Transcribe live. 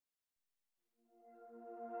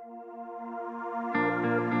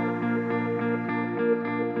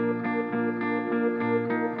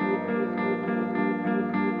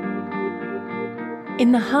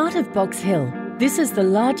In the heart of Box Hill, this is the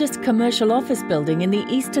largest commercial office building in the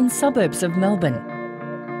eastern suburbs of Melbourne.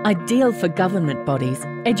 Ideal for government bodies,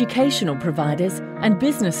 educational providers and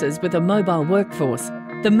businesses with a mobile workforce,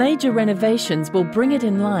 the major renovations will bring it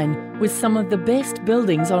in line with some of the best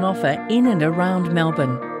buildings on offer in and around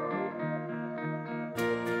Melbourne.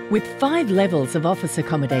 With 5 levels of office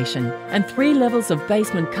accommodation and 3 levels of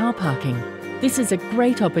basement car parking, this is a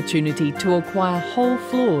great opportunity to acquire whole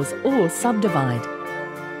floors or subdivide.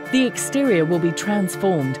 The exterior will be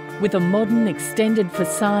transformed with a modern extended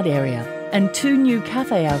facade area and 2 new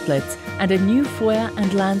cafe outlets and a new foyer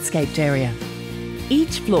and landscaped area.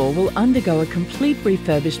 Each floor will undergo a complete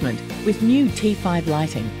refurbishment with new T5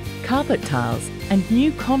 lighting, carpet tiles and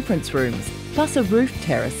new conference rooms, plus a roof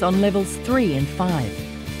terrace on levels 3 and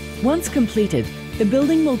 5. Once completed, the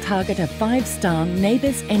building will target a 5-star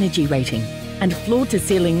NABERS energy rating, and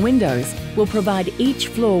floor-to-ceiling windows will provide each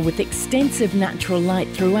floor with extensive natural light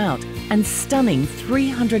throughout and stunning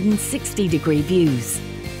 360-degree views.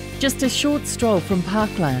 Just a short stroll from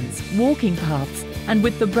parklands, walking paths, and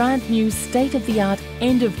with the brand new state-of-the-art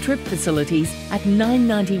end-of-trip facilities at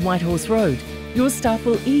 990 Whitehorse Road, your staff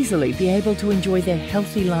will easily be able to enjoy their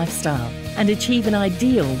healthy lifestyle and achieve an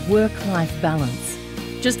ideal work-life balance.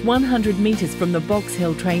 Just 100 metres from the Box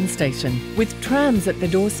Hill train station, with trams at the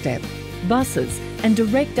doorstep, buses and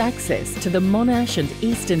direct access to the Monash and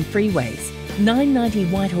Eastern freeways, 990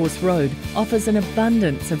 Whitehorse Road offers an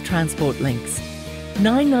abundance of transport links.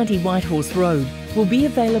 990 Whitehorse Road will be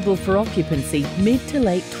available for occupancy mid to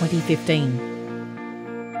late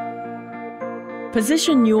 2015.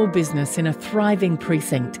 Position your business in a thriving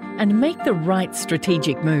precinct and make the right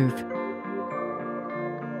strategic move.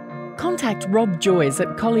 Contact Rob Joyce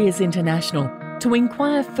at Colliers International to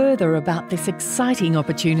inquire further about this exciting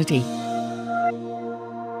opportunity.